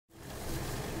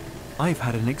I've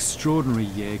had an extraordinary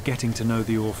year getting to know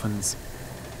the orphans.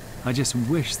 I just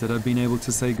wish that I'd been able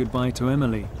to say goodbye to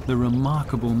Emily, the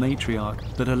remarkable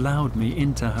matriarch that allowed me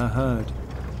into her herd.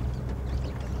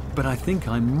 But I think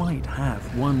I might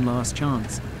have one last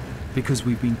chance, because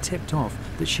we've been tipped off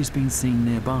that she's been seen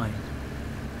nearby.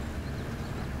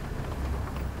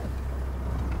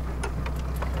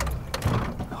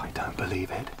 I don't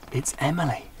believe it. It's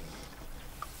Emily.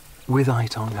 With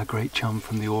Aitong, her great chum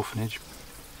from the orphanage.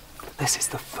 This is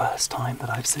the first time that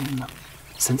I've seen them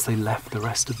since they left the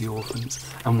rest of the orphans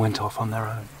and went off on their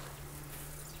own.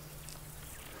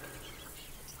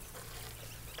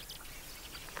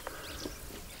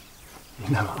 You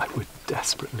know, I would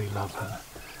desperately love her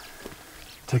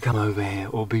to come over here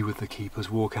or be with the keepers,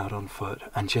 walk out on foot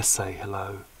and just say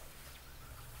hello.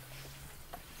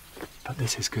 But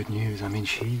this is good news. I mean,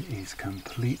 she is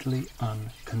completely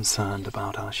unconcerned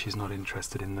about us. She's not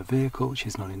interested in the vehicle.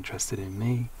 She's not interested in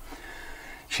me.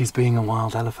 She's being a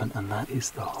wild elephant, and that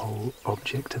is the whole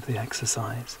object of the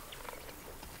exercise.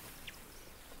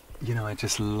 You know, I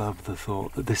just love the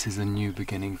thought that this is a new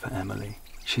beginning for Emily.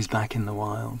 She's back in the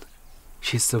wild.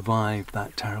 She's survived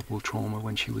that terrible trauma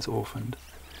when she was orphaned.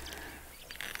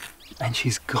 And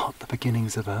she's got the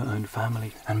beginnings of her own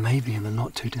family. And maybe in the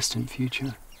not too distant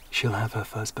future, she'll have her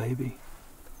first baby.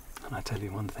 And I tell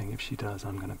you one thing, if she does,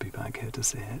 I'm going to be back here to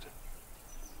see it.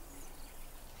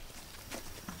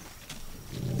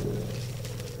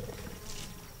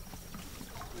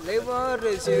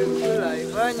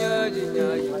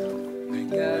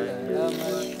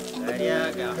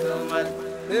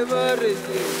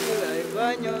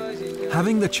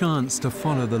 Having the chance to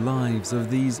follow the lives of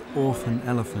these orphan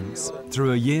elephants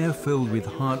through a year filled with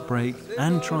heartbreak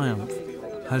and triumph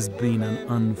has been an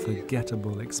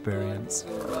unforgettable experience.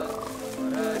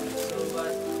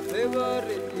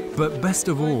 But best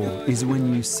of all is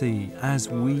when you see, as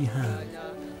we have,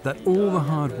 that all the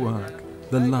hard work,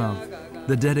 the love,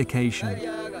 the dedication,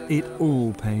 it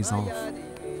all pays off.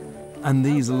 And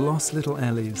these lost little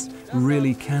Ellies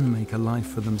really can make a life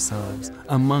for themselves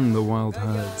among the wild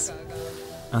herds.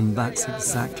 And that's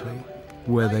exactly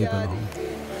where they belong.